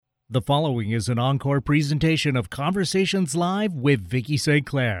The following is an encore presentation of Conversations Live with Vicki St.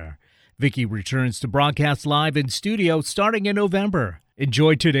 Clair. Vicki returns to broadcast live in studio starting in November.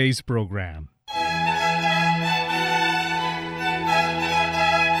 Enjoy today's program.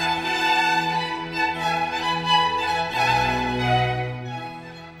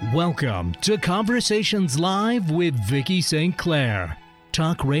 Welcome to Conversations Live with Vicki St. Clair.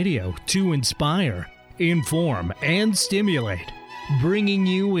 Talk radio to inspire, inform, and stimulate. Bringing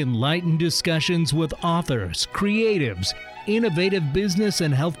you enlightened discussions with authors, creatives, innovative business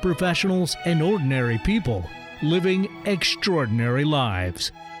and health professionals, and ordinary people living extraordinary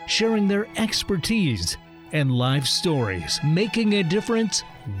lives, sharing their expertise and life stories, making a difference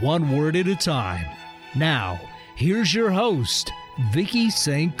one word at a time. Now, here's your host, Vicki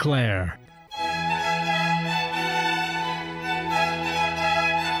St. Clair.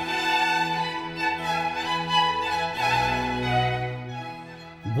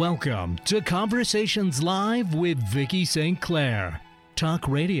 Welcome to Conversations Live with Vicki St. Clair. Talk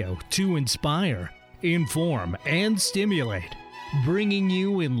radio to inspire, inform, and stimulate. Bringing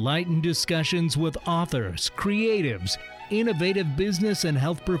you enlightened discussions with authors, creatives, innovative business and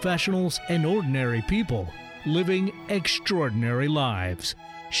health professionals, and ordinary people living extraordinary lives,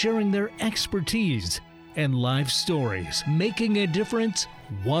 sharing their expertise and life stories, making a difference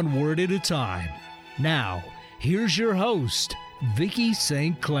one word at a time. Now, here's your host, Vicki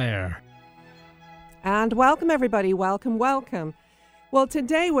St. Clair. And welcome, everybody. Welcome, welcome. Well,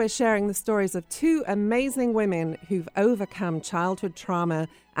 today we're sharing the stories of two amazing women who've overcome childhood trauma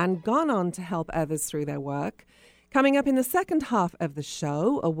and gone on to help others through their work. Coming up in the second half of the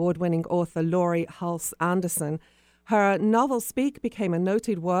show, award-winning author Laurie Halse Anderson. Her novel Speak became a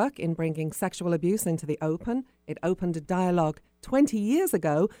noted work in bringing sexual abuse into the open. It opened a dialogue 20 years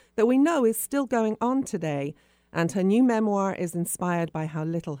ago that we know is still going on today. And her new memoir is inspired by how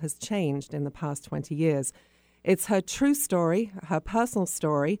little has changed in the past 20 years. It's her true story, her personal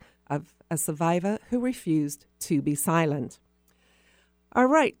story of a survivor who refused to be silent. All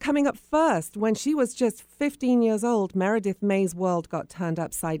right, coming up first, when she was just 15 years old, Meredith May's world got turned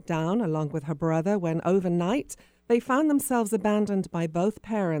upside down along with her brother when overnight they found themselves abandoned by both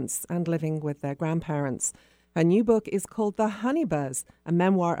parents and living with their grandparents. Her new book is called The Honey Buzz, a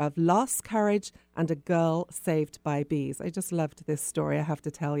memoir of loss, courage, and a girl saved by bees. I just loved this story, I have to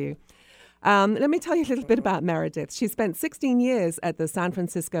tell you. Let me tell you a little bit about Meredith. She spent 16 years at the San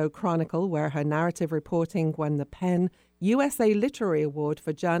Francisco Chronicle, where her narrative reporting won the PEN USA Literary Award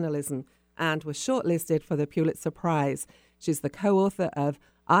for Journalism and was shortlisted for the Pulitzer Prize. She's the co-author of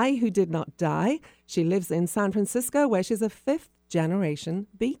I Who Did Not Die. She lives in San Francisco, where she's a fifth-generation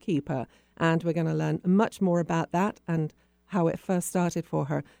beekeeper. And we're going to learn much more about that and how it first started for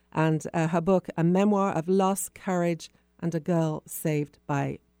her. And her book, A Memoir of Loss, Courage, and a Girl Saved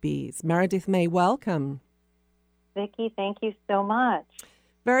by Bees. Meredith May, welcome. Vicki, thank you so much.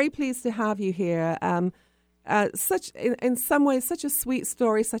 Very pleased to have you here. In some ways, such a sweet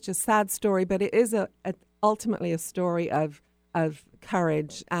story, such a sad story, but it is ultimately a story of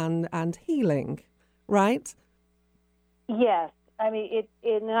courage and healing, right? Yes. I mean,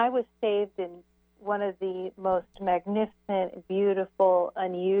 and I was saved in one of the most magnificent, beautiful,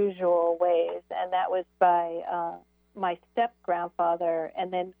 unusual ways, and that was by my step-grandfather,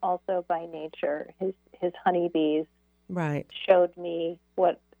 and then also by nature. His honeybees right. showed me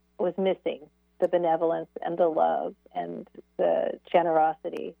what was missing, the benevolence and the love and the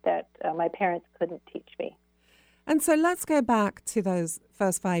generosity that my parents couldn't teach me. And so let's go back to those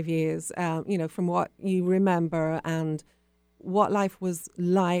first 5 years, from what you remember and what life was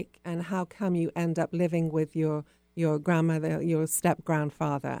like, and how come you end up living with your grandmother, your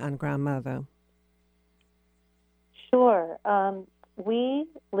step-grandfather and grandmother? Sure. We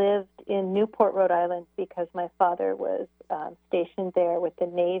lived in Newport, Rhode Island, because my father was stationed there with the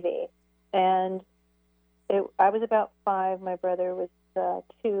Navy. And I was about 5. My brother was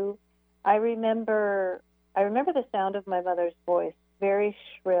 2. I remember the sound of my mother's voice, very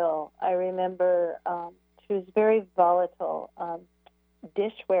shrill. I remember she was very volatile.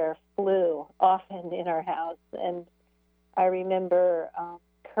 Dishware flew often in our house, and I remember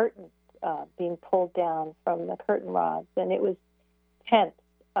curtains being pulled down from the curtain rods, and it was tense.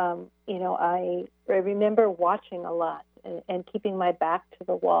 I remember watching a lot and keeping my back to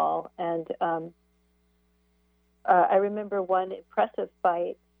the wall, and I remember one impressive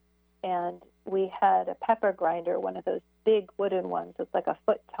fight, and we had a pepper grinder, one of those big wooden ones. It's like a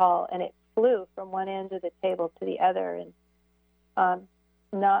foot tall, and it flew from one end of the table to the other. And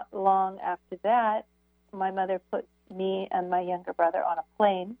not long after that, my mother put me and my younger brother on a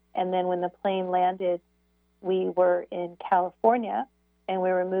plane. And then when the plane landed, we were in California, and we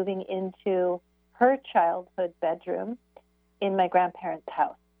were moving into her childhood bedroom in my grandparents'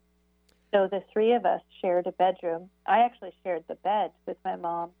 house. So the three of us shared a bedroom. I actually shared the bed with my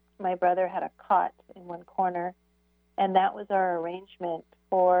mom. My brother had a cot in one corner, and that was our arrangement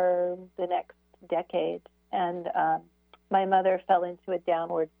for the next decade. And my mother fell into a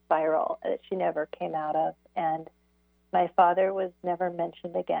downward spiral that she never came out of, and my father was never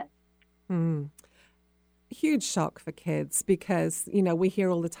mentioned again. Huge shock for kids because, you know, we hear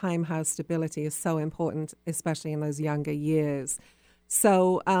all the time how stability is so important, especially in those younger years.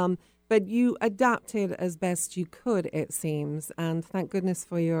 So, but you adapted as best you could, it seems, and thank goodness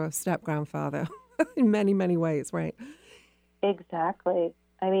for your step-grandfather in many, many ways, right? Exactly.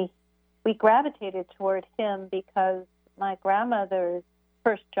 I mean, we gravitated toward him because my grandmother's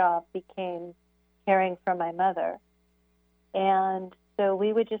first job became caring for my mother. And so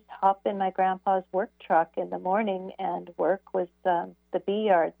we would just hop in my grandpa's work truck in the morning and work with the bee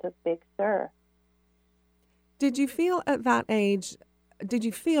yards of Big Sur. Did you feel at that age, did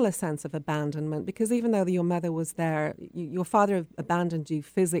you feel a sense of abandonment? Because even though your mother was there, your father abandoned you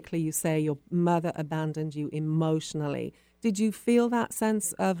physically, you say, your mother abandoned you emotionally. Did you feel that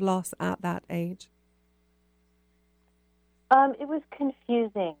sense of loss at that age? It was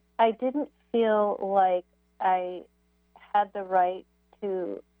confusing. I didn't feel like I had the right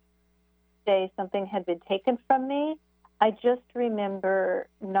to say something had been taken from me. I just remember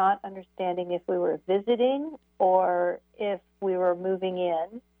not understanding if we were visiting or if we were moving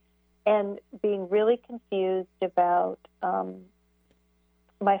in, and being really confused about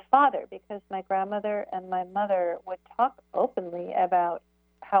my father, because my grandmother and my mother would talk openly about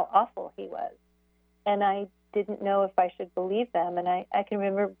how awful he was. And I didn't know if I should believe them. And I can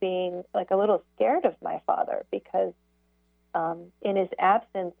remember being like a little scared of my father because in his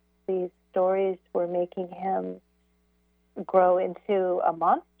absence, these stories were making him grow into a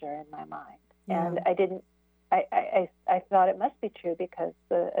monster in my mind. Yeah. And I thought it must be true because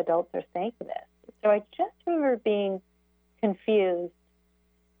the adults are saying this. So I just remember being confused.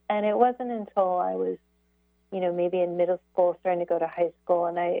 And it wasn't until I was, maybe in middle school, starting to go to high school,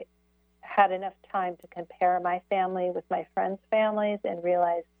 and I had enough time to compare my family with my friends' families and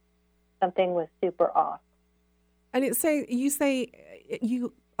realize something was super off. And you say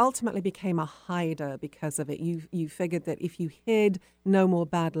you ultimately became a hider because of it. You figured that if you hid, no more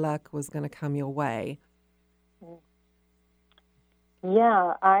bad luck was going to come your way.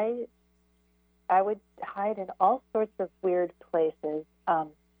 Yeah, I would hide in all sorts of weird places.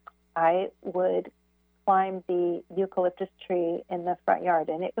 I would climb the eucalyptus tree in the front yard,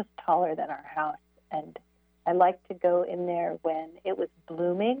 and it was taller than our house. And I liked to go in there when it was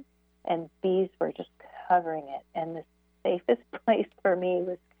blooming and bees were just covering it. And the safest place for me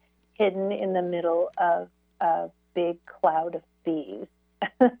was hidden in the middle of a big cloud of bees.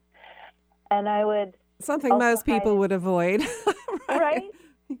 And I would... Something most people would avoid. Right?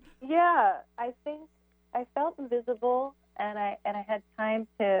 Yeah. I think I felt invisible, and I had time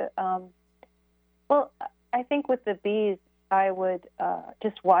to... I think with the bees, I would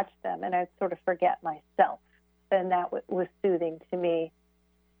just watch them, and I'd sort of forget myself. And that was soothing to me.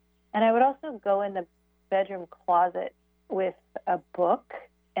 And I would also go in the bedroom closet with a book,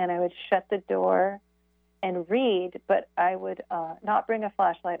 and I would shut the door and read, but I would not bring a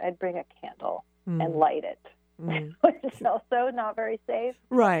flashlight. I'd bring a candle and light it, which is also not very safe.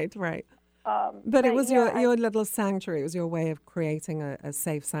 Right. But it was your little sanctuary. It was your way of creating a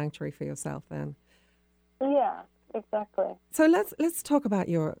safe sanctuary for yourself then. Yeah, exactly. So let's talk about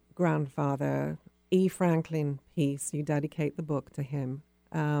your grandfather, E. Franklin Peace. You dedicate the book to him.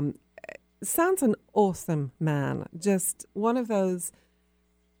 Sounds an awesome man. Just one of those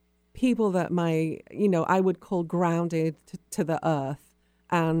people that I would call grounded to the earth.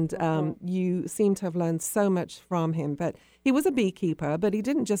 And you seem to have learned so much from him. But he was a beekeeper, but he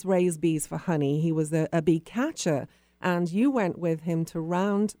didn't just raise bees for honey. He was a bee catcher. And you went with him to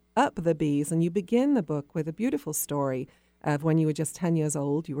round up the bees. And you begin the book with a beautiful story of when you were just 10 years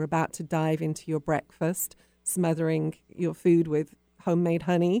old. You were about to dive into your breakfast, smothering your food with homemade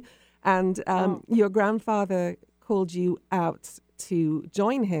honey. And your grandfather called you out to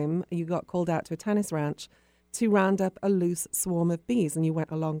join him. You got called out to a tennis ranch to round up a loose swarm of bees, and you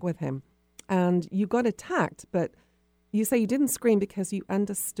went along with him. And you got attacked, but you say you didn't scream because you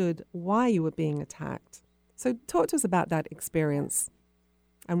understood why you were being attacked. So talk to us about that experience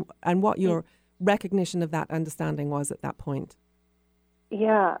and what your recognition of that understanding was at that point.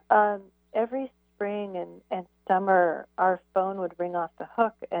 Yeah, every spring and summer, our phone would ring off the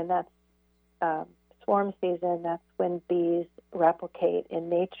hook, and that's swarm season. That's when bees replicate in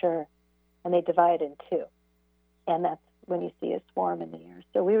nature, and they divide in two. And that's when you see a swarm in the air.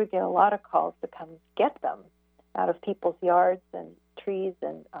 So we would get a lot of calls to come get them out of people's yards and trees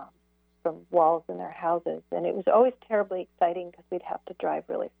and from walls in their houses. And it was always terribly exciting because we'd have to drive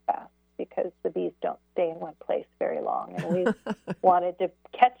really fast because the bees don't stay in one place very long. And we wanted to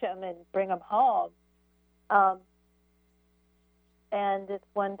catch them and bring them home. And at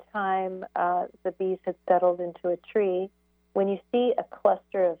one time, the bees had settled into a tree. When you see a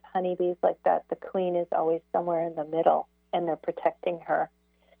cluster of honeybees like that, the queen is always somewhere in the middle, and they're protecting her.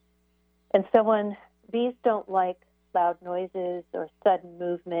 And so when bees don't like loud noises or sudden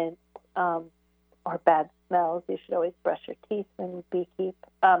movement or bad smells, you should always brush your teeth when you beekeep.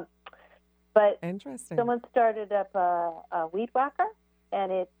 But interesting. Someone started up a weed whacker,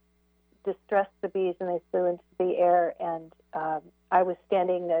 and it distressed the bees, and they flew into the air. And I was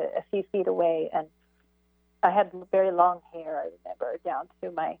standing a few feet away, and I had very long hair, I remember, down to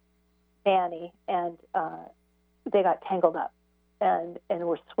my fanny, and they got tangled up and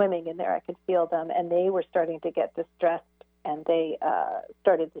were swimming in there. I could feel them, and they were starting to get distressed, and they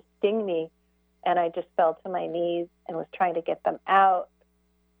started to sting me, and I just fell to my knees and was trying to get them out,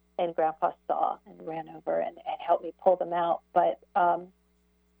 and Grandpa saw and ran over and helped me pull them out. But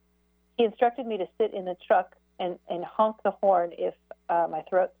he instructed me to sit in the truck and honk the horn if my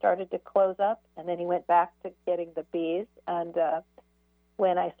throat started to close up, and then he went back to getting the bees. And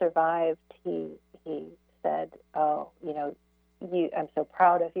when I survived, he said, "Oh, I'm so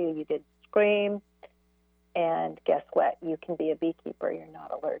proud of you. You did scream, and guess what? You can be a beekeeper. You're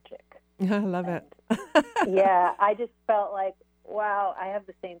not allergic." I love it. Yeah, I just felt like, wow, I have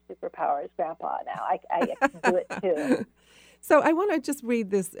the same superpower as Grandpa now. I can do it too. So I want to just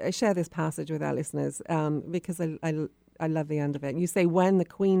share this passage with our listeners because I love the end of it. You say, when the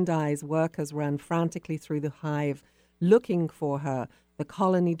queen dies, workers run frantically through the hive looking for her. The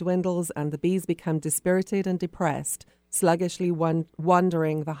colony dwindles and the bees become dispirited and depressed, sluggishly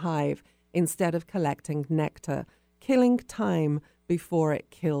wandering the hive instead of collecting nectar, killing time before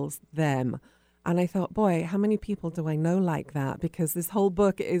it kills them. And I thought, boy, how many people do I know like that? Because this whole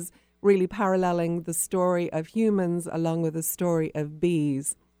book is really paralleling the story of humans along with the story of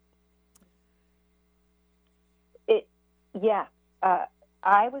bees.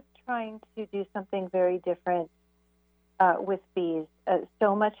 I was trying to do something very different with bees.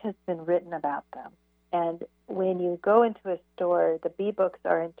 So much has been written about them. And when you go into a store, the bee books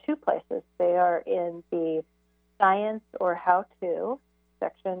are in two places. They are in the science or how-to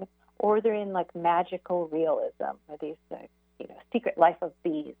section, or they're in like magical realism, or these Secret Life of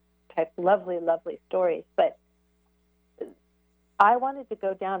Bees type lovely, lovely stories. But I wanted to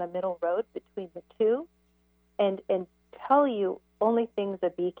go down a middle road between the two and tell you only things a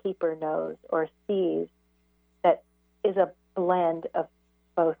beekeeper knows or sees that is a blend of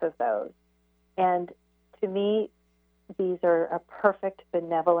both of those. And to me, bees are a perfect,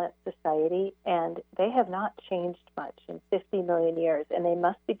 benevolent society, and they have not changed much in 50 million years, and they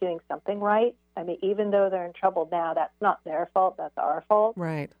must be doing something right. I mean, even though they're in trouble now, that's not their fault, that's our fault.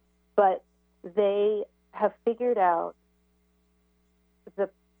 Right. But they have figured out the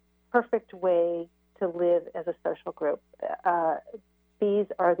perfect way to live as a social group. Bees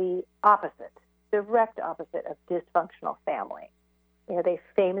are the opposite, direct opposite of dysfunctional family. They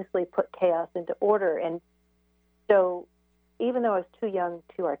famously put chaos into order. And so even though I was too young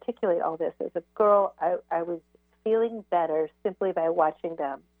to articulate all this, as a girl, I was feeling better simply by watching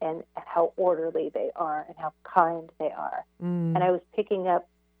them and how orderly they are and how kind they are. And I was picking up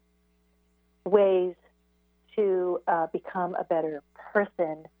ways to become a better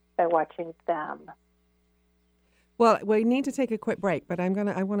person by watching them. Well, we need to take a quick break, but I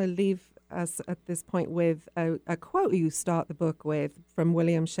want to leave us at this point with a quote you start the book with from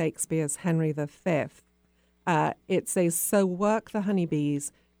William Shakespeare's Henry V. It says, "So work the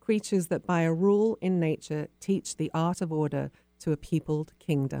honeybees, creatures that by a rule in nature teach the art of order to a peopled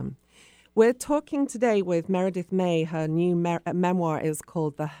kingdom." We're talking today with Meredith May. Her new memoir is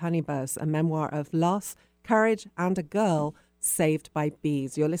called The Honeybus, a memoir of loss, courage, and a girl saved by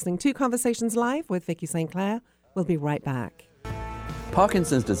bees. You're listening to Conversations Live with Vicki St. Clair. We'll be right back.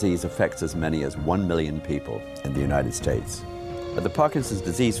 Parkinson's disease affects as many as 1 million people in the United States. At the Parkinson's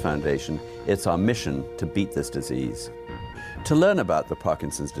Disease Foundation, it's our mission to beat this disease. To learn about the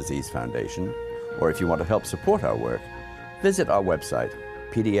Parkinson's Disease Foundation, or if you want to help support our work, visit our website,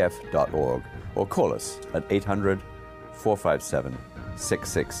 pdf.org, or call us at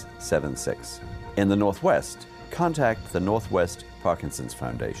 800-457-6676. In the Northwest, contact the Northwest Parkinson's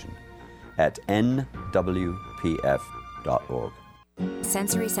Foundation at nwpf.org.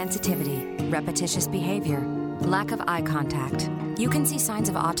 Sensory sensitivity, repetitious behavior, Lack of eye contact. You can see signs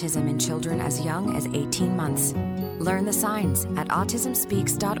of autism in children as young as 18 months. Learn the signs at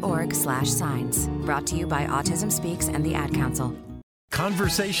autismspeaks.org/signs. Brought to you by Autism Speaks and the Ad Council.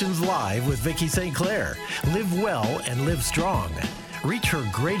 Conversations Live with Vicki St. Clair. Live well and live strong. Reach her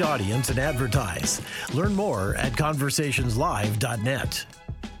great audience and advertise. Learn more at conversationslive.net.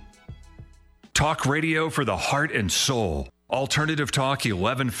 Talk radio for the heart and soul. Alternative Talk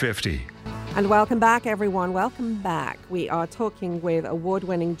 1150. And welcome back, everyone. Welcome back. We are talking with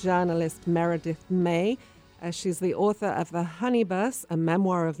award-winning journalist Meredith May. She's the author of The Honey Bus, a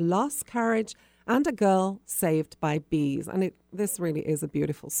memoir of loss, courage, and a girl saved by bees. And this really is a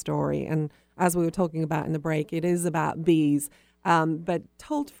beautiful story. And as we were talking about in the break, it is about bees, but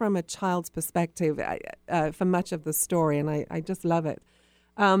told from a child's perspective for much of the story. And I just love it.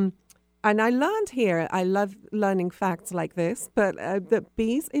 And I learned here, I love learning facts like this, but that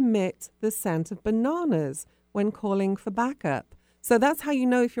bees emit the scent of bananas when calling for backup. So that's how you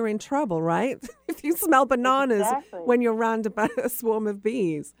know if you're in trouble, right? If you smell bananas when you're around about a swarm of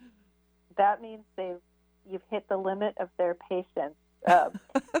bees. That means you've hit the limit of their patience.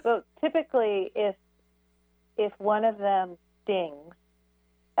 So typically, if one of them stings,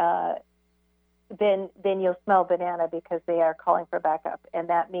 then you'll smell banana because they are calling for backup, and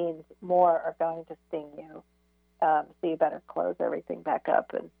that means more are going to sting you. So you better close everything back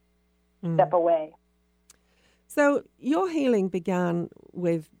up and step away. So your healing began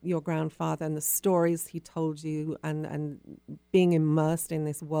with your grandfather and the stories he told you, and being immersed in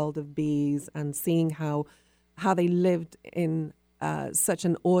this world of bees and seeing how they lived in such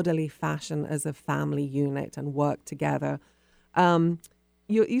an orderly fashion as a family unit and worked together.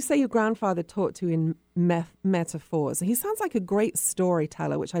 You say your grandfather taught you in metaphors. He sounds like a great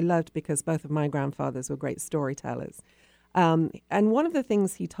storyteller, which I loved because both of my grandfathers were great storytellers. And one of the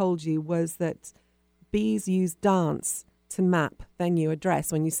things he told you was that bees use dance to map their new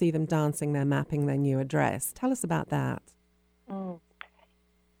address. When you see them dancing, they're mapping their new address. Tell us about that.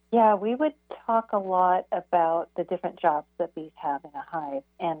 Yeah, we would talk a lot about the different jobs that bees have in a hive.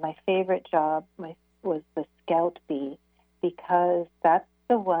 And my favorite job was the scout bee, because that's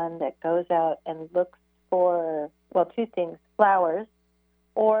the one that goes out and looks for, well, two things, flowers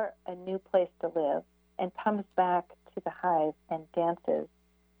or a new place to live, and comes back to the hive and dances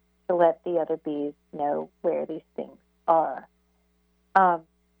to let the other bees know where these things are. And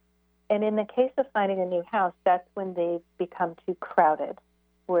in the case of finding a new house, that's when they've become too crowded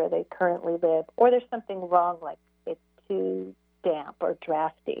where they currently live, or there's something wrong, like it's too damp or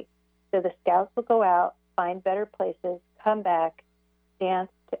drafty. So the scouts will go out, find better places, come back,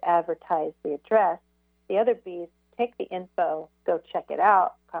 dance to advertise the address. The other bees take the info, go check it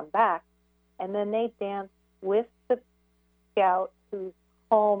out, come back, and then they dance with the scout whose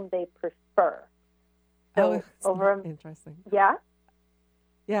home they prefer. So interesting. Yeah?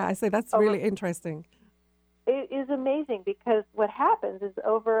 Yeah, I say that's really interesting. It is amazing because what happens is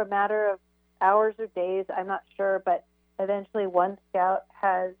over a matter of hours or days, I'm not sure, but eventually one scout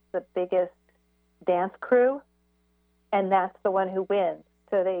has the biggest dance crew, and that's the one who wins.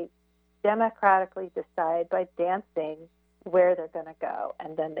 So they democratically decide by dancing where they're going to go,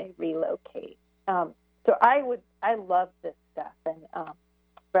 and then they relocate. So I love this stuff, and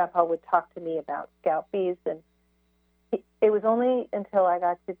Grandpa would talk to me about scout bees, and it was only until I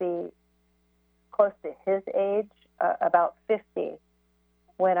got to be close to his age, about 50,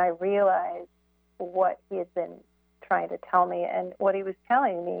 when I realized what he had been trying to tell me. And what he was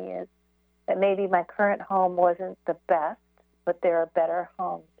telling me is that maybe my current home wasn't the best, but there are better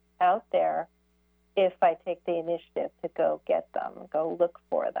homes out there if I take the initiative to go get them, go look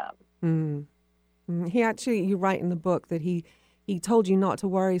for them. You write in the book that he told you not to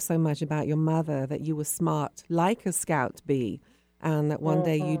worry so much about your mother, that you were smart like a scout bee, and that one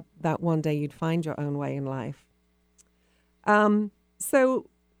day you'd find your own way in life. So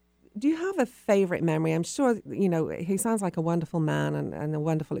do you have a favorite memory? I'm sure, he sounds like a wonderful man and a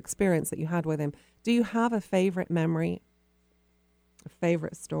wonderful experience that you had with him. Do you have a favorite memory, a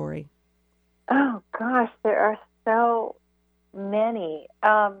favorite story? Oh, gosh, there are so many.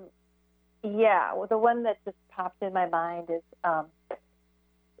 The one that just popped in my mind is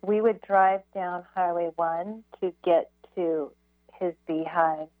we would drive down Highway 1 to get to his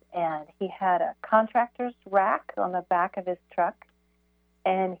beehives, and he had a contractor's rack on the back of his truck,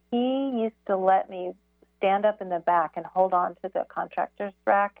 and he used to let me stand up in the back and hold on to the contractor's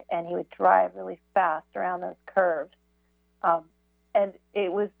rack, and he would drive really fast around those curves. And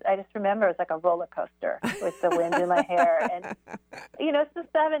I just remember it was like a roller coaster with the wind in my hair. And, it's the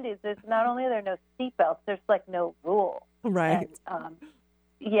 70s. There's not only are there no seatbelts, there's like no rule. Right. And,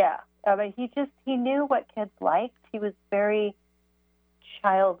 Yeah. I mean, he knew what kids liked. He was very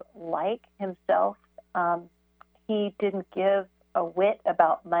childlike himself. He didn't give a whit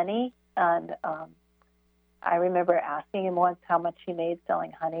about money. And I remember asking him once how much he made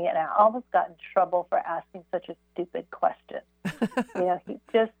selling honey, and I almost got in trouble for asking such a stupid question. He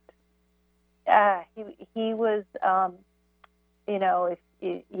just, he was, if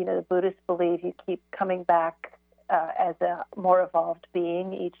the Buddhists believe you keep coming back as a more evolved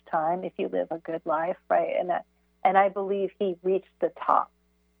being each time if you live a good life, right? And I believe he reached the top.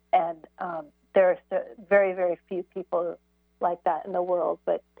 And there are very, very few people like that in the world,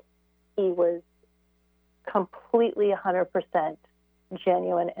 but he was completely 100%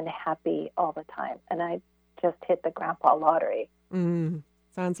 genuine and happy all the time. And I just hit the grandpa lottery.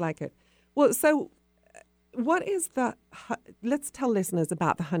 Sounds like it. Well, so what is let's tell listeners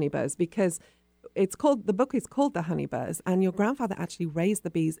about the honey buzz, because the book is called The Honey Buzz, and your grandfather actually raised the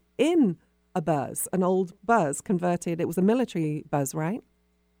bees in a buzz, an old buzz converted. It was a military buzz, right?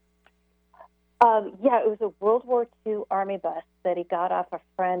 Yeah, it was a World War II Army bus that he got off a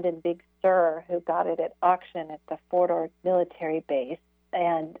friend in Big Sur who got it at auction at the Fort Ord military base.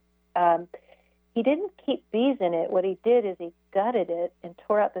 And he didn't keep bees in it. What he did is he gutted it and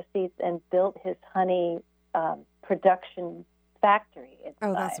tore out the seeds and built his honey production factory inside.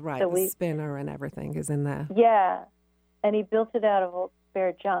 Oh, that's right. So the spinner and everything is in there. Yeah. And he built it out of old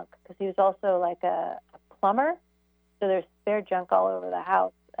spare junk because he was also like a plumber. So there's spare junk all over the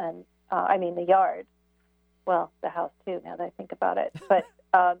house and the yard. Well, the house too, now that I think about it. But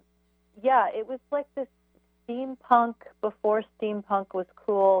it was like this steampunk, before steampunk was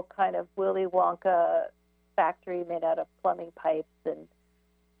cool, kind of Willy Wonka factory made out of plumbing pipes and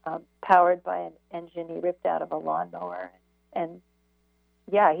powered by an engine he ripped out of a lawnmower. And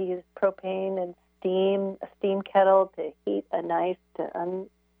he used propane and a steam kettle to heat a knife to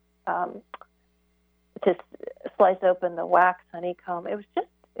slice open the wax honeycomb. It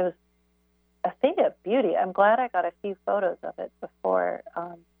was a thing of beauty. I'm glad I got a few photos of it before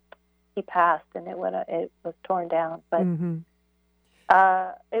he passed, and it was torn down. But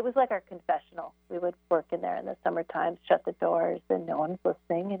it was like our confessional. We would work in there in the summertime, shut the doors, and no one's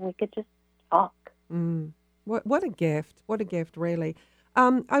listening, and we could just talk. What a gift! What a gift, really.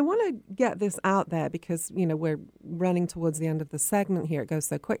 I want to get this out there because we're running towards the end of the segment here. It goes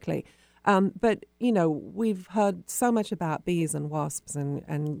so quickly. But, we've heard so much about bees and wasps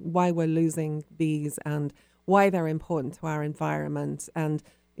and why we're losing bees and why they're important to our environment. And,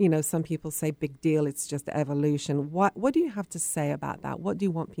 some people say big deal, it's just evolution. What do you have to say about that? What do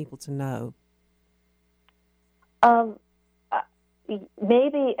you want people to know?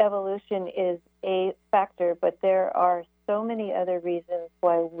 Maybe evolution is a factor, but there are so many other reasons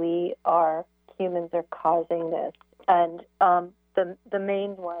why humans are causing this. And the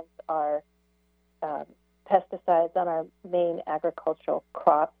main ones are pesticides on our main agricultural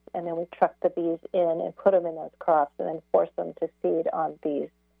crops, and then we truck the bees in and put them in those crops and then force them to feed on these,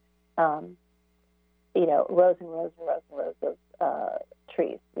 rows and rows and rows and rows of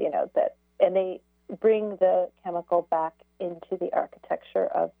trees, and they bring the chemical back into the architecture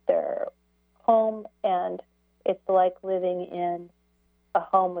of their home, and it's like living in a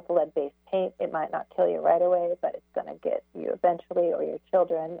home with lead-based paint. It might not kill you right away, but it's going to get you eventually or your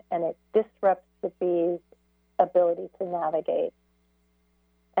children, and it disrupts the bees' ability to navigate.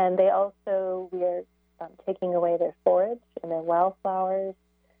 And we are taking away their forage and their wildflowers,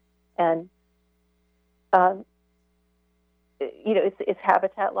 and it's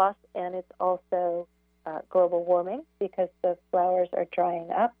habitat loss, and it's also global warming because the flowers are drying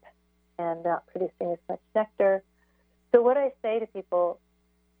up and not producing as much nectar. So what I say to people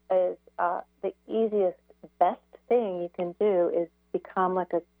is the easiest, best thing you can do is become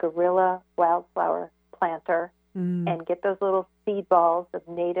like a guerrilla wildflower planter and get those little seed balls of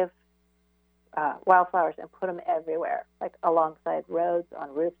native wildflowers and put them everywhere, like alongside roads,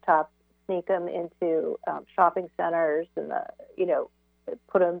 on rooftops, sneak them into shopping centers, and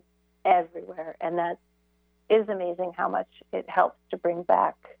put them everywhere. And that is amazing how much it helps to bring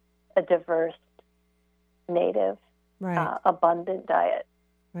back a diverse, native, abundant diet.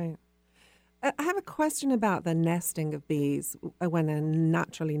 Right. I have a question about the nesting of bees when they're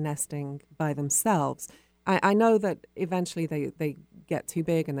naturally nesting by themselves. I know that eventually they get too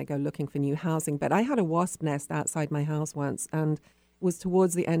big and they go looking for new housing, but I had a wasp nest outside my house once, and it was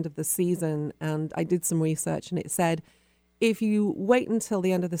towards the end of the season, and I did some research, and it said if you wait until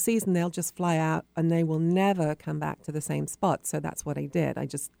the end of the season, they'll just fly out and they will never come back to the same spot. So that's what I did. I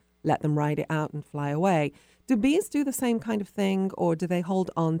just let them ride it out and fly away. Do bees do the same kind of thing, or do they hold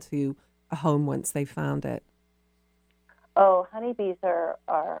on to a home once they found it? honeybees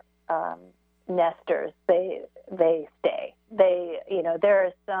are nesters. They stay. There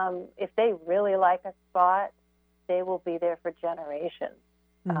are some, if they really like a spot, they will be there for generations.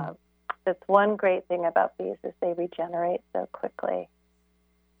 That's one great thing about bees is they regenerate so quickly.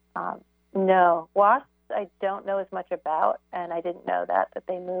 No, wasps I don't know as much about, and I didn't know that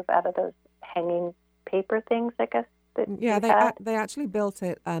they move out of those hanging paper things, I guess. They actually built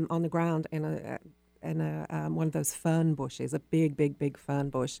it on the ground in a one of those fern bushes, a big fern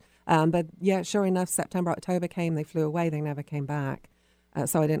bush. But yeah, sure enough, September, October came, they flew away, they never came back.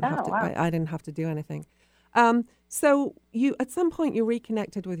 So I didn't have to. Wow. I didn't have to do anything. So you, at some point, you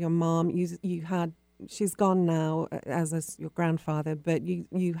reconnected with your mom. She's gone now, as is your grandfather, but you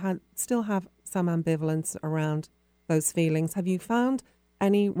still have some ambivalence around those feelings. Have you found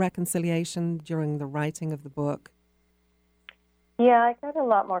any reconciliation during the writing of the book? Yeah, I got a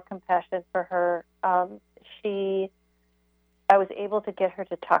lot more compassion for her. I was able to get her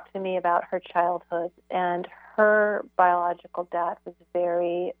to talk to me about her childhood, and her biological dad was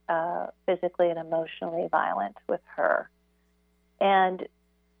very physically and emotionally violent with her. And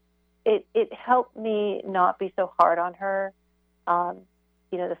it helped me not be so hard on her.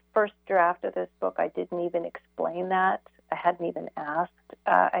 The first draft of this book, I didn't even explain that. I hadn't even asked.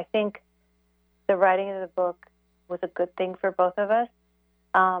 I think the writing of the book was a good thing for both of us.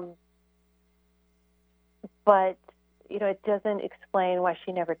 But, it doesn't explain why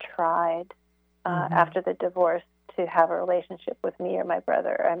she never tried after the divorce to have a relationship with me or my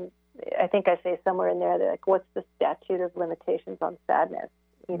brother. I think I say somewhere in there that, what's the statute of limitations on sadness?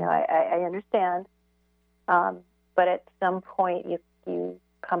 I understand. But at some point, you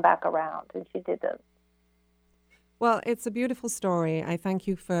come back around, and she did this. Well, it's a beautiful story. I thank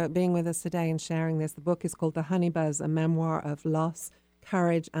you for being with us today and sharing this. The book is called The Honey Buzz, a memoir of loss,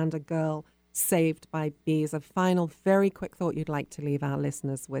 courage, and a girl saved by bees. A final, very quick thought you'd like to leave our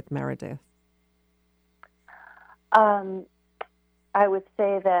listeners with, Meredith. I would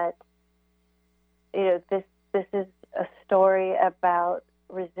say that, this is a story about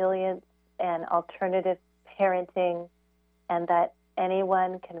resilience and alternative parenting, and that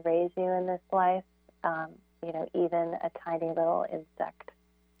anyone can raise you in this life. Even a tiny little insect.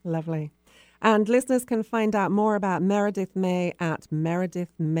 Lovely. And listeners can find out more about Meredith May at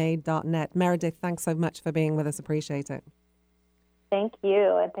meredithmay.net. Meredith, thanks so much for being with us. Appreciate it. Thank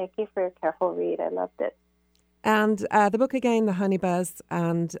you, and thank you for your careful read. I loved it. And the book again, The Honey Buzz,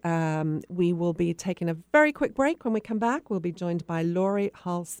 and we will be taking a very quick break. When we come back, we'll be joined by Laurie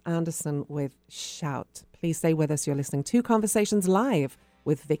Halse Anderson with Shout. Please stay with us. You're listening to Conversations Live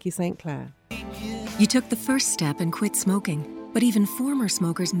with Vicki St. Clair. You took the first step and quit smoking, but even former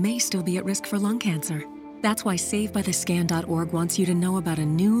smokers may still be at risk for lung cancer. That's why SaveByTheScan.org wants you to know about a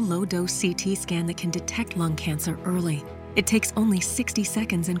new low-dose CT scan that can detect lung cancer early. It takes only 60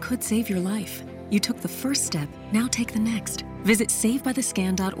 seconds and could save your life. You took the first step, now take the next. Visit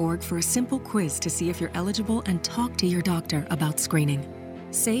SaveByTheScan.org for a simple quiz to see if you're eligible and talk to your doctor about screening.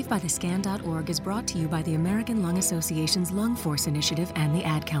 SaveByTheScan.org is brought to you by the American Lung Association's Lung Force Initiative and the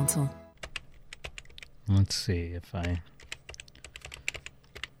Ad Council. Let's see if I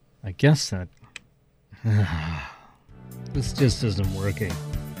guess that this just isn't working.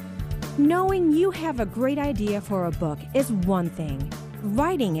 Knowing you have a great idea for a book is one thing,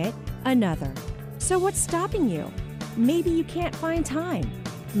 writing it another. So what's stopping you? Maybe you can't find time.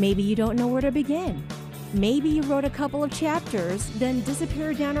 Maybe you don't know where to begin. Maybe you wrote a couple of chapters, then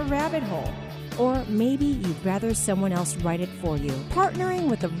disappeared down a rabbit hole. Or maybe you'd rather someone else write it for you. Partnering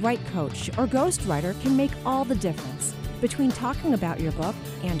with the right coach or ghostwriter can make all the difference between talking about your book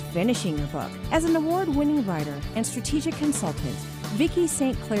and finishing your book. As an award-winning writer and strategic consultant, Vicki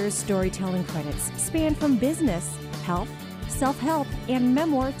St. Clair's storytelling credits span from business, health, self-help, and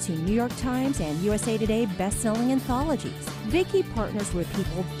memoir to New York Times and USA Today best-selling anthologies. Vicki partners with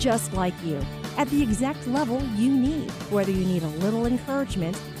people just like you at the exact level you need, whether you need a little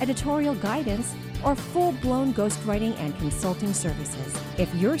encouragement, editorial guidance, or full-blown ghostwriting and consulting services.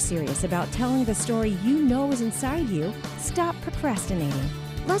 If you're serious about telling the story you know is inside you, stop procrastinating.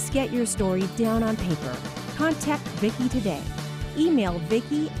 Let's get your story down on paper. Contact Vicki today. Email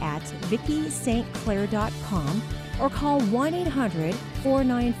Vicki at VickiSt.Clair.com or call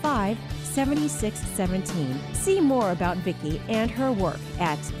 1-800-495-7617. See more about Vicki and her work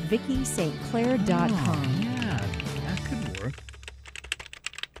at VickiSt.Clair.com. Oh, yeah, that could work.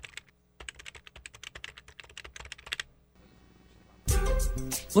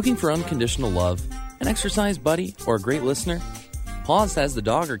 Looking for unconditional love, an exercise buddy, or a great listener? Paws has the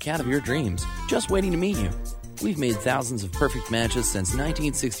dog or cat of your dreams, just waiting to meet you. We've made thousands of perfect matches since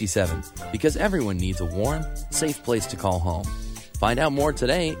 1967 because everyone needs a warm, safe place to call home. Find out more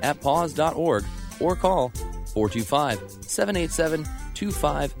today at paws.org or call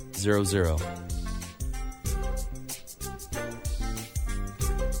 425-787-2500.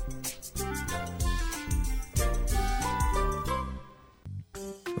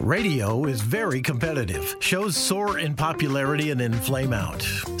 Radio is very competitive. Shows soar in popularity and then flame out.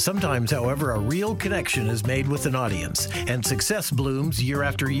 Sometimes, however, a real connection is made with an audience, and success blooms year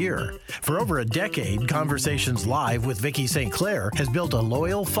after year. For over a decade, Conversations Live with Vicki St. Clair has built a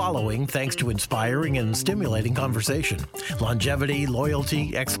loyal following thanks to inspiring and stimulating conversation. Longevity,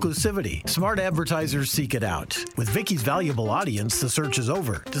 loyalty, exclusivity. Smart advertisers seek it out. With Vicki's valuable audience, the search is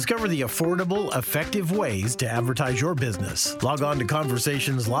over. Discover the affordable, effective ways to advertise your business. Log on to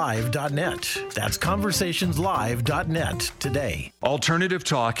conversationslive.net. That's conversationslive.net today. Alternative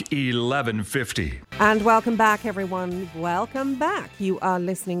Talk 1150. And welcome back, everyone. Welcome back. You are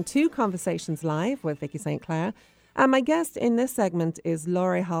listening to Conversations Live with Vicki St. Clair. And my guest in this segment is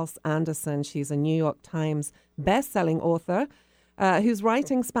Laurie Halse Anderson. She's a New York Times best-selling author whose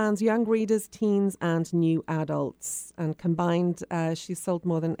writing spans young readers, teens, and new adults. And combined, she's sold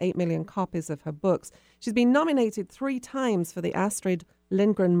more than 8 million copies of her books. She's been nominated 3 times for the Astrid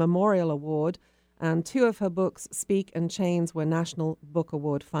Lindgren Memorial Award, and 2 of her books, Speak and Chains, were National Book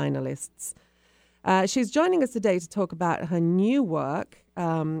Award finalists. She's joining us today to talk about her new work.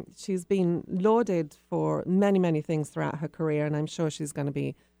 She's been lauded for many, many things throughout her career, and I'm sure she's going to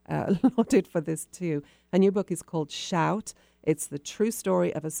be lauded for this too. Her new book is called Shout. It's the true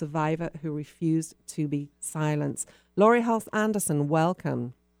story of a survivor who refused to be silenced. Laurie Halse Anderson,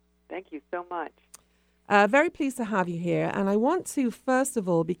 welcome. Thank you so much. Very pleased to have you here. And I want to, first of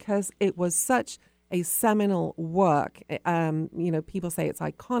all, because it was such a seminal work, people say it's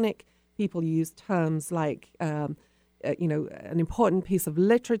iconic. People use terms like, an important piece of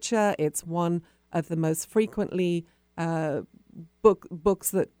literature. It's one of the most frequently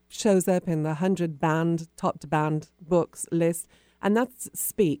books that shows up in the 100 top-to-banned books list. And that's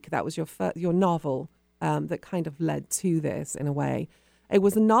Speak. That was your novel that kind of led to this in a way. It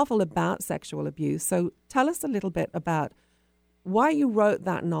was a novel about sexual abuse. So tell us a little bit about why you wrote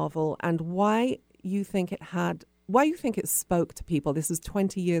that novel and why you think it spoke to people. This was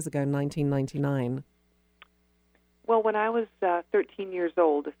 20 years ago, 1999. Well, when I was 13 years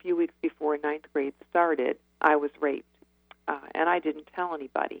old, a few weeks before 9th grade started, I was raped. And I didn't tell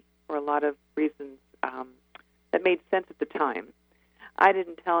anybody for a lot of reasons that made sense at the time. I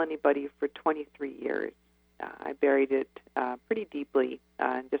didn't tell anybody for 23 years. I buried it pretty deeply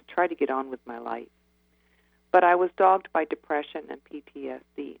and just tried to get on with my life. But I was dogged by depression and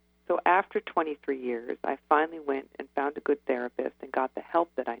PTSD. So after 23 years, I finally went and found a good therapist and got the help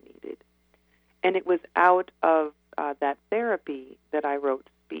that I needed. And it was out of that therapy that I wrote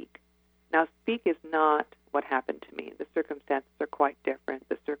Speak. Now, Speak is not what happened to me. The circumstances are quite different.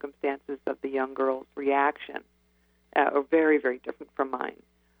 The circumstances of the young girl's reaction are very, very different from mine.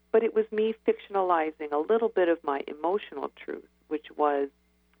 But it was me fictionalizing a little bit of my emotional truth, which was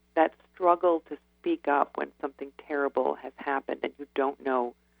that struggle to speak up when something terrible has happened and you don't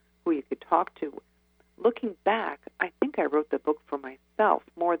know who you could talk to. Looking back, I think I wrote the book for myself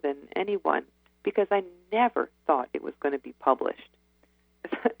more than anyone because I never thought it was going to be published.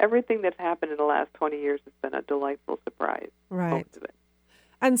 Everything that's happened in the last 20 years has been a delightful surprise. Right. Most of it.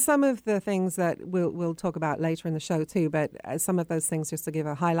 And some of the things that we'll talk about later in the show too, but some of those things just to give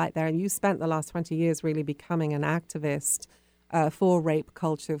a highlight there. And you spent the last 20 years really becoming an activist for rape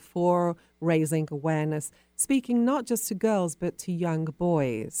culture, for raising awareness, speaking not just to girls but to young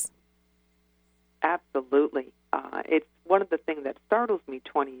boys. Absolutely. It's one of the things that startles me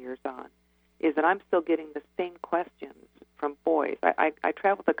 20 years on is that I'm still getting the same questions from boys. I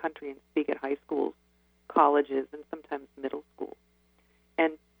travel the country and speak at high schools, colleges, and sometimes middle schools.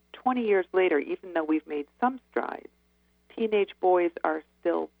 And 20 years later, even though we've made some strides, teenage boys are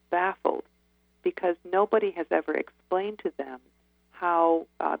still baffled because nobody has ever explained to them how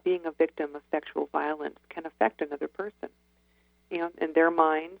being a victim of sexual violence can affect another person. You know, in their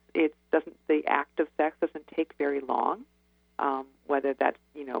minds, the act of sex doesn't take very long, whether that's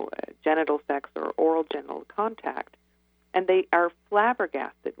genital sex or oral genital contact, and they are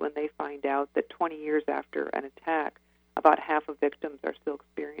flabbergasted when they find out that 20 years after an attack, about half of victims are still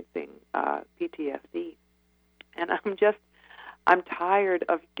experiencing PTSD. And I'm tired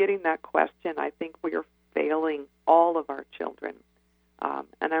of getting that question. I think we are failing all of our children.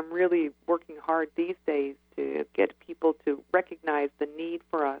 And I'm really working hard these days to get people to recognize the need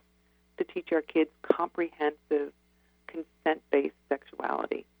for us to teach our kids comprehensive, consent-based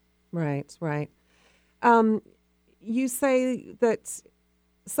sexuality. Right, right. You say that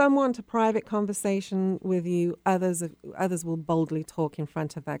some want a private conversation with you, others will boldly talk in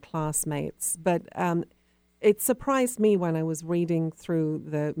front of their classmates. But it surprised me when I was reading through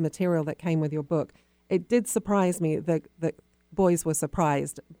the material that came with your book. It did surprise me that boys were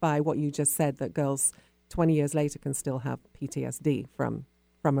surprised by what you just said, that girls 20 years later can still have PTSD from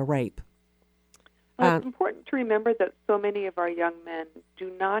a rape. It's important to remember that so many of our young men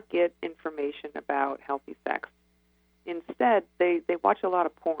do not get information about healthy sex. Instead, they watch a lot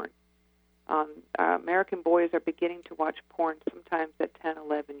of porn. American boys are beginning to watch porn sometimes at 10,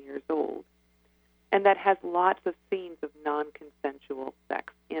 11 years old. And that has lots of scenes of non-consensual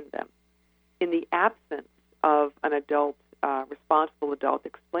sex in them. In the absence of an adult, responsible adult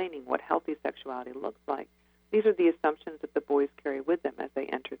explaining what healthy sexuality looks like, these are the assumptions that the boys carry with them as they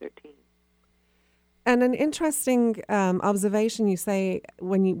enter their teens. And an interesting observation, you say,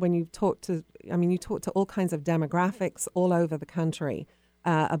 when you talk to all kinds of demographics all over the country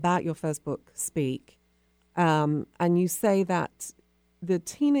about your first book, Speak, and you say that the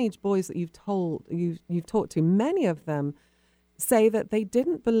teenage boys that you've talked to, many of them say that they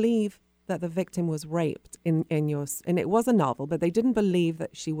didn't believe that the victim was raped in yours, and it was a novel, but they didn't believe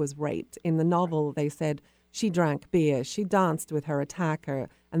that she was raped. In the novel, they said she drank beer, she danced with her attacker,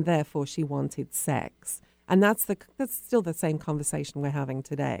 and therefore she wanted sex. And that's still the same conversation we're having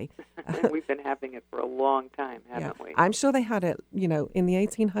today. We've been having it for a long time, haven't we? I'm sure they had it, in the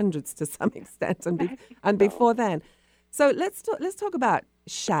 1800s to some extent, and before then. So let's talk about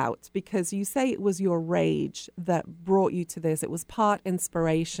Shout, because you say it was your rage that brought you to this. It was part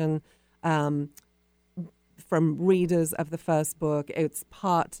inspiration from readers of the first book. It's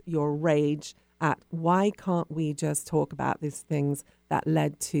part your rage at why can't we just talk about these things that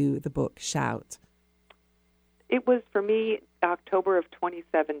led to the book Shout? It was, for me, October of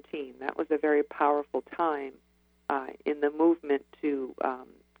 2017. That was a very powerful time in the movement to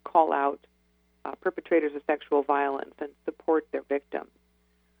call out perpetrators of sexual violence and support their victims.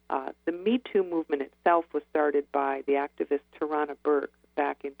 The Me Too movement itself was started by the activist Tarana Burke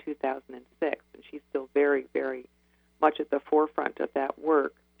back in 2006, and she's still very, very much at the forefront of that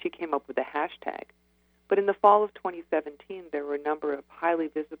work. She came up with the hashtag. But in the fall of 2017, there were a number of highly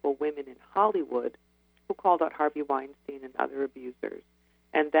visible women in Hollywood who called out Harvey Weinstein and other abusers.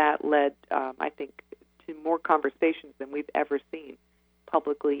 And that led, I think, to more conversations than we've ever seen,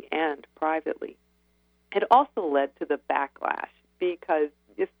 publicly and privately. It also led to the backlash, because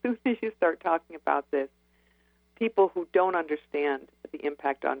as soon as you start talking about this, people who don't understand the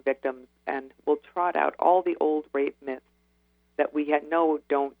impact on victims and will trot out all the old rape myths that we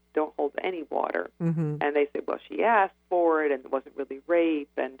don't hold any water. Mm-hmm. And they say, well, she asked for it and it wasn't really rape.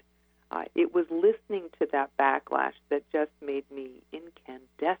 And it was listening to that backlash that just made me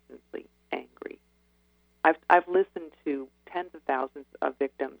incandescently angry. I've listened to tens of thousands of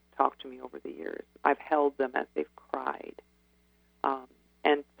victims talk to me over the years. I've held them as they've cried.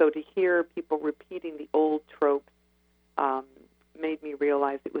 And so to hear people repeating the old tropes made me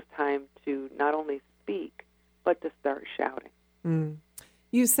realize it was time to not only speak, but to start shouting. Mm.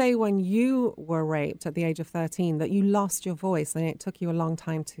 You say when you were raped at the age of 13 that you lost your voice, and it took you a long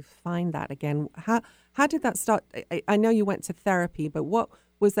time to find that again. How did that start? I know you went to therapy, but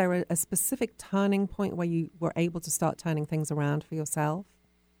was there a specific turning point where you were able to start turning things around for yourself?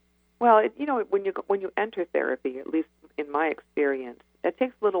 Well, when you enter therapy, at least in my experience, it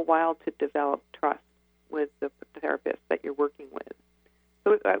takes a little while to develop trust with the therapist that you're working with.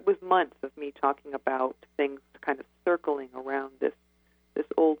 So it was months of me talking about things kind of circling around this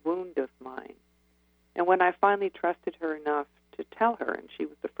old wound of mine. And when I finally trusted her enough to tell her, and she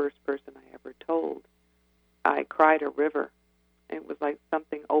was the first person I ever told, I cried a river. It was like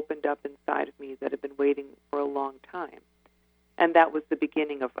something opened up inside of me that had been waiting for a long time. And that was the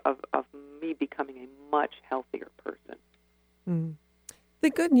beginning of me becoming a much healthier person. Mm. The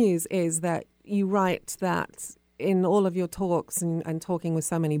good news is that you write that in all of your talks and talking with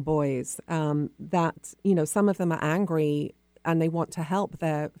so many boys, that, some of them are angry and they want to help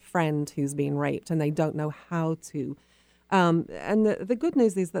their friend who's been raped and they don't know how to. And the good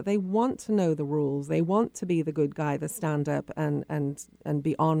news is that they want to know the rules. They want to be the good guy, the stand up and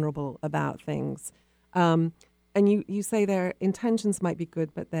be honorable about things. And you say their intentions might be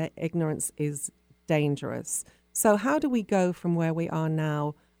good, but their ignorance is dangerous. So how do we go from where we are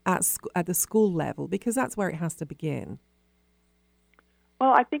now at the school level? Because that's where it has to begin.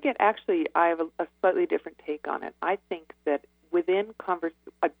 Well, I think I have a slightly different take on it. I think that within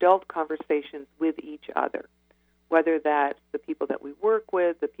adult conversations with each other, whether that's the people that we work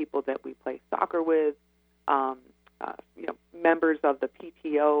with, the people that we play soccer with, members of the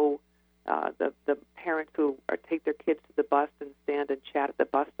PTO, the parents who take their kids to the bus and stand and chat at the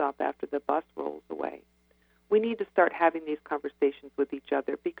bus stop after the bus rolls away. We need to start having these conversations with each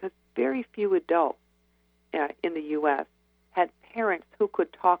other because very few adults in the U.S. had parents who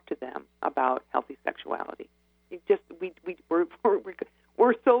could talk to them about healthy sexuality.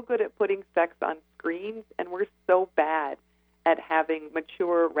 We're so good at putting sex on screens, and we're so bad at having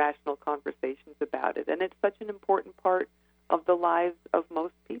mature, rational conversations about it. And it's such an important part of the lives of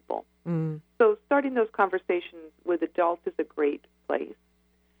most people. So starting those conversations with adults is a great place.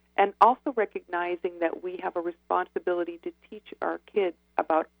 And also recognizing that we have a responsibility to teach our kids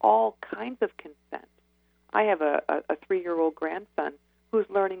about all kinds of consent. I have a 3-year-old grandson who's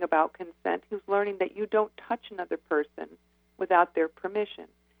learning about consent, who's learning that you don't touch another person without their permission,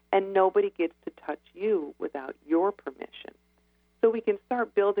 and nobody gets to touch you without your permission. So we can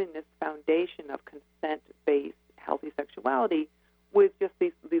start building this foundation of consent-based healthy sexuality with just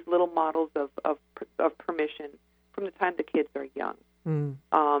these little models of permission from the time the kids are young.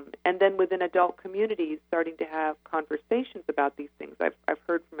 And then within adult communities, starting to have conversations about these things. I've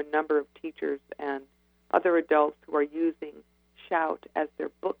heard from a number of teachers and other adults who are using Shout as their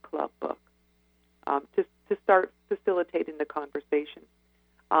book club book to start facilitating the conversation.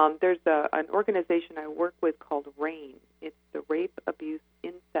 There's an organization I work with called RAINN. It's the Rape, Abuse,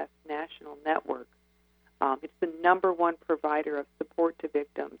 Incest National Network. It's the #1 provider of support to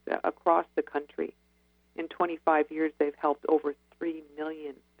victims across the country. In 25 years, they've helped over 3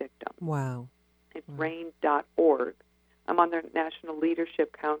 million victims. Wow. It's RAINN.org. I'm on their National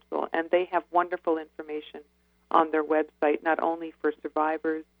Leadership Council, and they have wonderful information on their website, not only for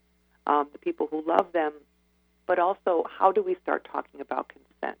survivors, the people who love them, but also how do we start talking about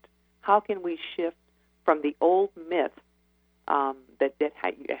consent? How can we shift from the old myth that it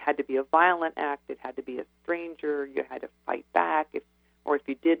had to be a violent act, it had to be a stranger, you had to fight back, or if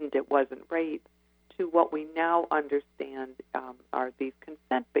you didn't, it wasn't rape, to what we now understand are these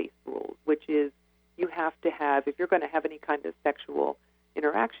consent-based rules, which is you have to have, if you're going to have any kind of sexual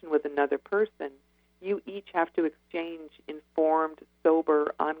interaction with another person, you each have to exchange informed,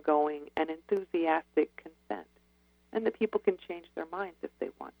 sober, ongoing, and enthusiastic consent. And the people can change their minds if they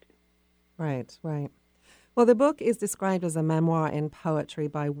want to. Right, right. Well, the book is described as a memoir in poetry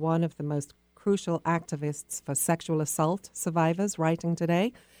by one of the most crucial activists for sexual assault survivors writing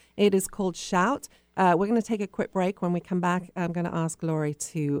today. It is called Shout. We're going to take a quick break. When we come back, I'm going to ask Laurie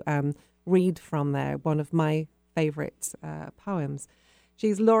to read from there, one of my favorite poems.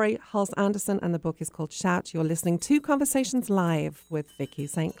 She's Laurie Halse Anderson, and the book is called Shout. You're listening to Conversations Live with Vicki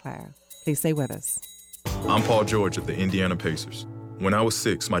St. Clair. Please stay with us. I'm Paul George of the Indiana Pacers. When I was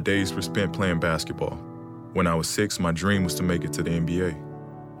 6, my days were spent playing basketball. When I was 6, my dream was to make it to the NBA.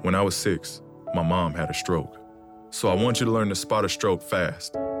 When I was 6, my mom had a stroke. So I want you to learn to spot a stroke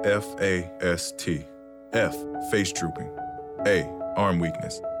fast. F-A-S-T. F, face drooping. A, arm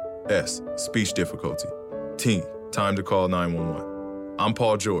weakness. S, speech difficulty. T, time to call 911. I'm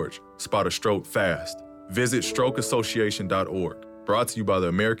Paul George. Spot a stroke fast. Visit strokeassociation.org. Brought to you by the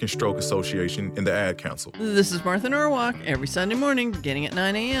American Stroke Association and the Ad Council. This is Martha Norwalk. Every Sunday morning, beginning at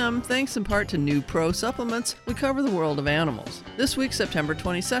 9 a.m., thanks in part to New Pro Supplements, we cover the world of animals. This week, September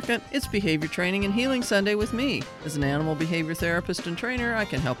 22nd, it's Behavior Training and Healing Sunday with me. As an animal behavior therapist and trainer, I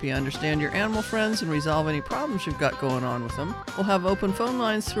can help you understand your animal friends and resolve any problems you've got going on with them. We'll have open phone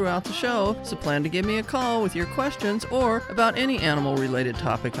lines throughout the show, so plan to give me a call with your questions or about any animal-related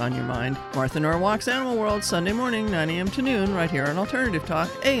topic on your mind. Martha Norwalk's Animal World, Sunday morning, 9 a.m. to noon, right here on Alternative Talk,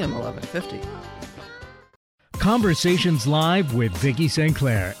 AM 1150. Conversations Live with Vicki St.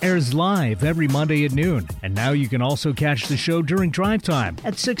 Clair airs live every Monday at noon. And now you can also catch the show during drive time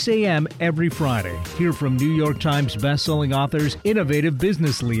at 6 a.m. every Friday. Hear from New York Times bestselling authors, innovative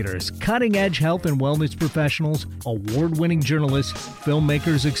business leaders, cutting-edge health and wellness professionals, award-winning journalists,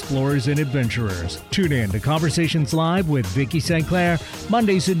 filmmakers, explorers, and adventurers. Tune in to Conversations Live with Vicki St. Clair,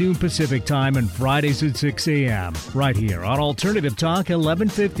 Mondays at noon Pacific Time and Fridays at 6 a.m. right here on Alternative Talk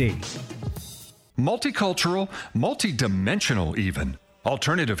 1150. Multicultural, multidimensional even.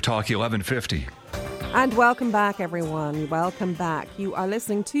 Alternative Talk 1150. And welcome back, everyone. Welcome back. You are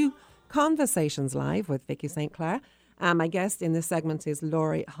listening to Conversations Live with Vicki St. Clair. My guest in this segment is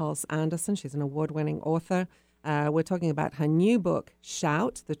Laurie Halse Anderson. She's an award-winning author. We're talking about her new book,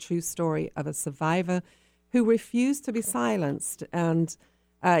 Shout, the true story of a survivor who refused to be silenced. And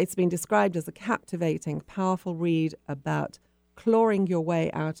it's been described as a captivating, powerful read about clawing your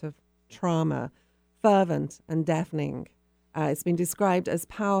way out of trauma, fervent and deafening. It's been described as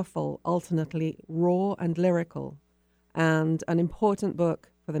powerful, alternately raw and lyrical, and an important book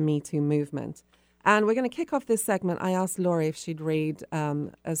for the Me Too movement. And we're going to kick off this segment. I asked Laurie if she'd read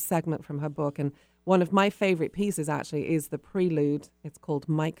a segment from her book. And one of my favorite pieces, actually, is the prelude. It's called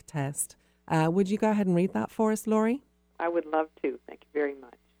Mic Test. Would you go ahead and read that for us, Laurie? I would love to. Thank you very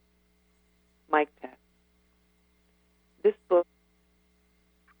much. Mic Test. This book,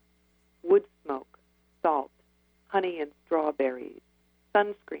 wood smoke, salt, honey and strawberries,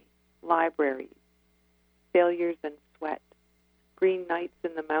 sunscreen, libraries, failures and sweat, green nights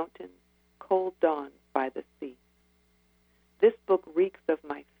in the mountains, cold dawns by the sea. This book reeks of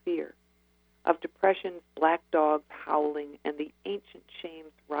my fear, of depression's black dogs howling and the ancient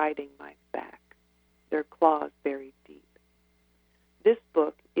shames riding my back, their claws buried deep. This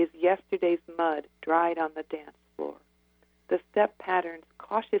book is yesterday's mud dried on the dance floor, the step patterns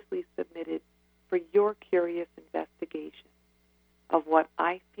cautiously submitted for your curious investigation of what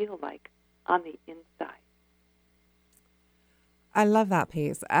I feel like on the inside. I love that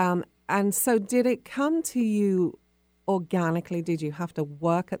piece. And so did it come to you organically? Did you have to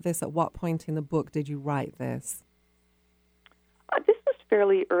work at this? At what point in the book did you write this? This was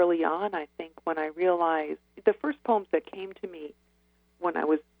fairly early on, I think, when I realized the first poems that came to me when I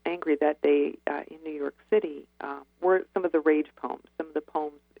was angry that day in New York City were some of the rage poems, some of the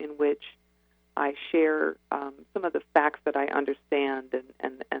poems in which I share some of the facts that I understand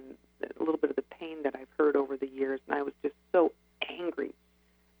and a little bit of the pain that I've heard over the years. And I was just so angry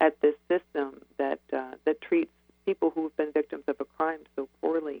at this system that treats people who have been victims of a crime so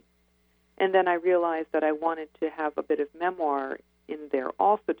poorly. And then I realized that I wanted to have a bit of memoir in there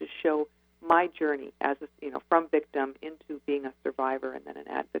also to show my journey as from victim into being a survivor and then an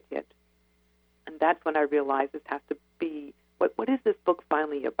advocate. And that's when I realized this has to be, what is this book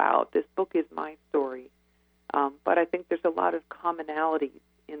finally about? This book is my story. But I think there's a lot of commonalities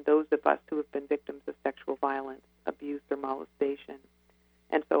in those of us who have been victims of sexual violence, abuse, or molestation.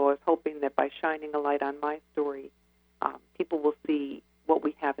 And so I was hoping that by shining a light on my story, people will see what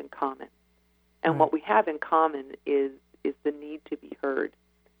we have in common. And what we have in common is the need to be heard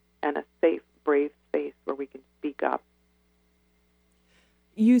and a safe, brave space where we can speak up.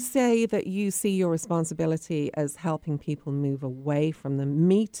 You say that you see your responsibility as helping people move away from the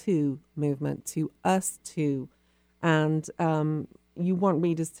Me Too movement to Us Too. And you want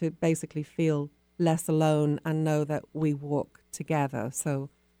readers to basically feel less alone and know that we walk together. So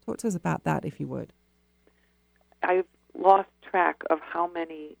talk to us about that, if you would. I've lost track of how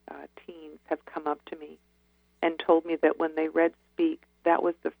many teens have come up to me and told me that when they read Speak, that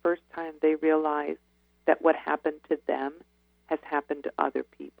was the first time they realized that what happened to them has happened to other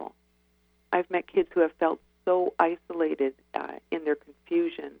people. I've met kids who have felt so isolated in their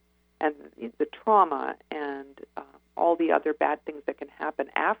confusion and the trauma and all the other bad things that can happen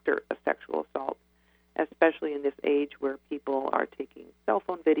after a sexual assault, especially in this age where people are taking cell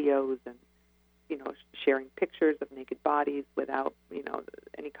phone videos and sharing pictures of naked bodies without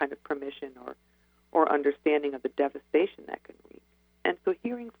any kind of permission or understanding of the devastation that can wreak. And so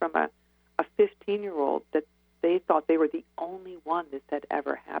hearing from a 15-year-old that they thought they were the only one this had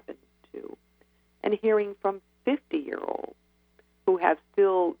ever happened to, and hearing from 50-year-olds who have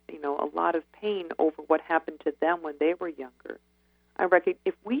still, a lot of pain over what happened to them when they were younger, I reckon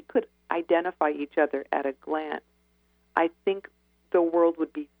if we could identify each other at a glance, I think the world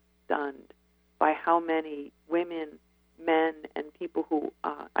would be stunned by how many women, men, and people who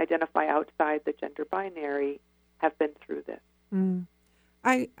identify outside the gender binary have been through this.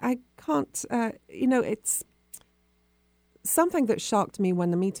 I can't, it's something that shocked me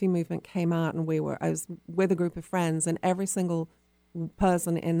when the Me Too movement came out and I was with a group of friends and every single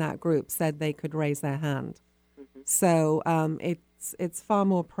person in that group said they could raise their hand. Mm-hmm. So it's far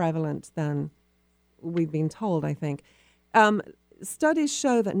more prevalent than we've been told, I think. Studies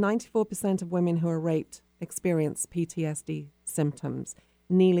show that 94% of women who are raped experience PTSD symptoms.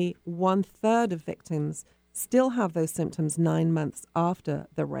 Nearly 1/3 of victims still have those symptoms 9 months after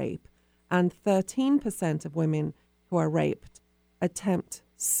the rape, and 13% of women who are raped attempt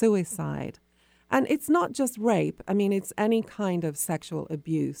suicide. And it's not just rape. I mean, it's any kind of sexual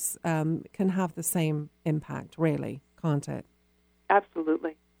abuse can have the same impact, really, can't it?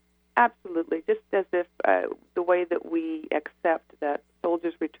 Absolutely. Absolutely. Just as if the way that we accept that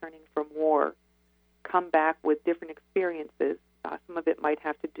soldiers returning from war come back with different experiences, some of it might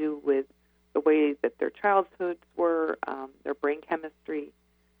have to do with the way that their childhoods were, their brain chemistry,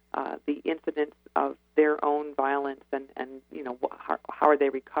 the incidents of their own violence, and how are they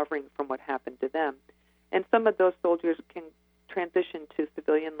recovering from what happened to them. And some of those soldiers can transition to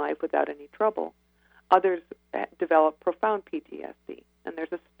civilian life without any trouble. Others develop profound PTSD, and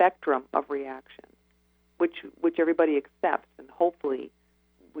there's a spectrum of reactions, which everybody accepts, and hopefully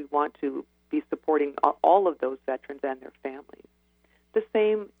we want to be supporting all of those veterans and their families. The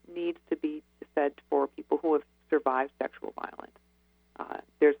same needs to be said for people who have survived sexual violence.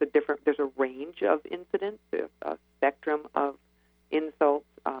 There's a range of incidents, a spectrum of insults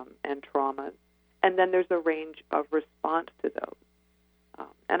and traumas, and then there's a range of response to those.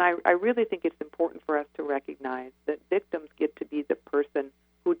 And I really think it's important for us to recognize that victims get to be the person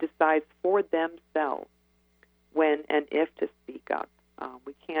who decides for themselves when and if to speak up.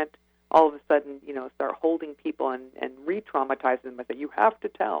 We can't all of a sudden, start holding people and re-traumatize them and say, you have to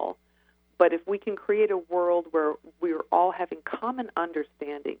tell. But if we can create a world where we're all having common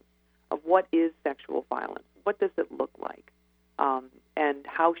understanding of what is sexual violence, what does it look like, and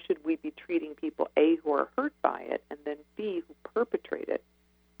how should we be treating people, A, who are hurt by it, and then B, who perpetrate it.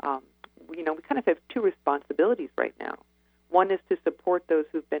 We kind of have two responsibilities right now. One is to support those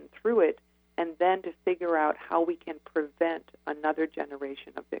who've been through it, and then to figure out how we can prevent another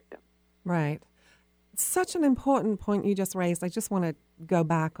generation of victims. Right. Such an important point you just raised. I just want to go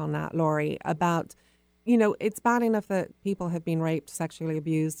back on that, Laurie, about, it's bad enough that people have been raped, sexually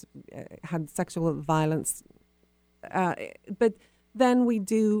abused, had sexual violence, but then we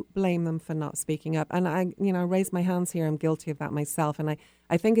do blame them for not speaking up. And I, raise my hands here. I'm guilty of that myself. And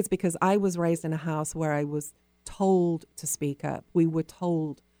I think it's because I was raised in a house where I was told to speak up. We were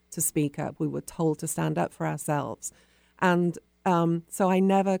told to speak up. We were told to stand up for ourselves. And so I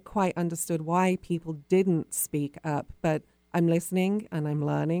never quite understood why people didn't speak up. But I'm listening and I'm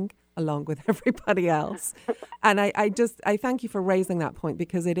learning along with everybody else. And I thank you for raising that point,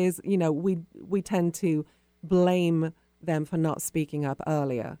 because it is, we tend to blame them for not speaking up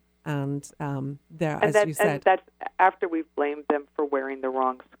earlier. And you said. And that's after we've blamed them for wearing the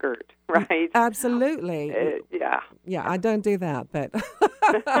wrong skirt, right? Absolutely. Yeah. Yeah, I don't do that, but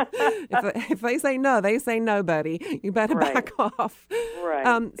if they say no, they say no, buddy. You better back off.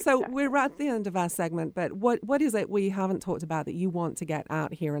 Right. So we're at the end of our segment, but what is it we haven't talked about that you want to get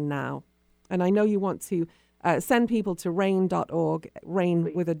out here and now? And I know you want to send people to RAINN.org,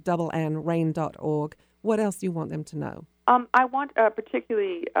 RAINN with a double N, RAINN.org. What else do you want them to know? I want,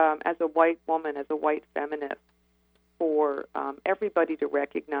 particularly as a white woman, as a white feminist, for everybody to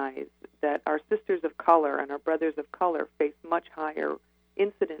recognize that our sisters of color and our brothers of color face much higher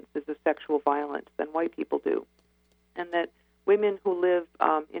incidences of sexual violence than white people do, and that women who live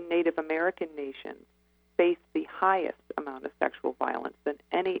in Native American nations face the highest amount of sexual violence than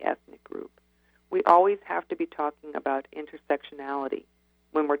any ethnic group. We always have to be talking about intersectionality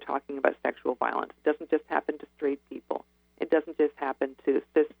when we're talking about sexual violence. It doesn't just happen to straight people. It doesn't just happen to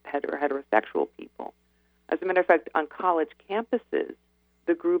cis heterosexual people. As a matter of fact, on college campuses,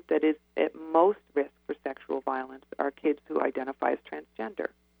 the group that is at most risk for sexual violence are kids who identify as transgender.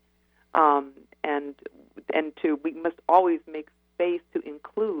 We must always make space to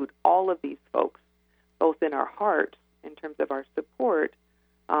include all of these folks, both in our hearts in terms of our support,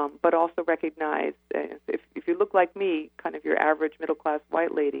 but also recognize if you look like me, kind of your average middle-class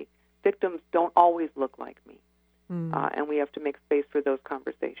white lady, victims don't always look like me. And we have to make space for those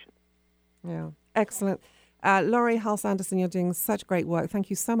conversations. Yeah, excellent. Laurie Halse Anderson, you're doing such great work. Thank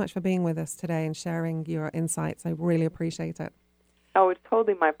you so much for being with us today and sharing your insights. I really appreciate it. Oh, it's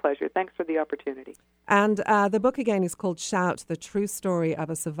totally my pleasure. Thanks for the opportunity. And the book again is called Shout, The True Story of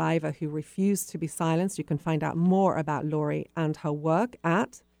a Survivor Who Refused to Be Silenced. You can find out more about Laurie and her work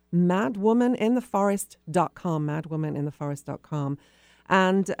at madwomanintheforest.com, madwomanintheforest.com.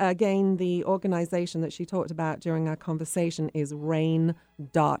 And again, the organization that she talked about during our conversation is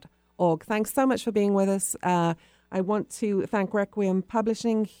RAINN.org. Thanks so much for being with us. I want to thank Requiem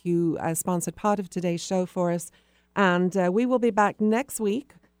Publishing, who sponsored part of today's show for us. And we will be back next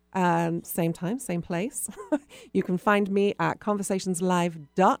week, same time, same place. You can find me at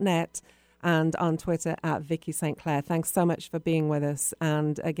conversationslive.net and on Twitter at Vicki St. Clair. Thanks so much for being with us.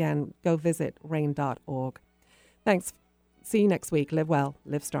 And again, go visit RAINN.org. Thanks. See you next week. Live well,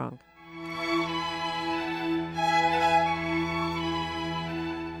 live strong.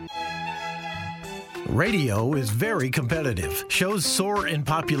 Radio is very competitive. Shows soar in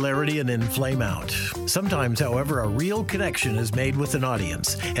popularity and then flame out. Sometimes, however, a real connection is made with an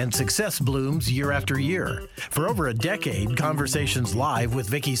audience, and success blooms year after year. For over a decade, Conversations Live with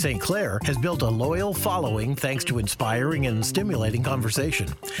Vicki St. Clair has built a loyal following thanks to inspiring and stimulating conversation.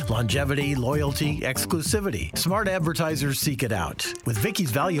 Longevity, loyalty, exclusivity. Smart advertisers seek it out. With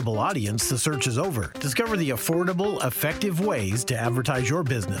Vicki's valuable audience, the search is over. Discover the affordable, effective ways to advertise your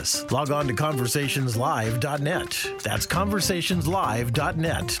business. Log on to conversationslive.net. That's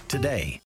conversationslive.net today.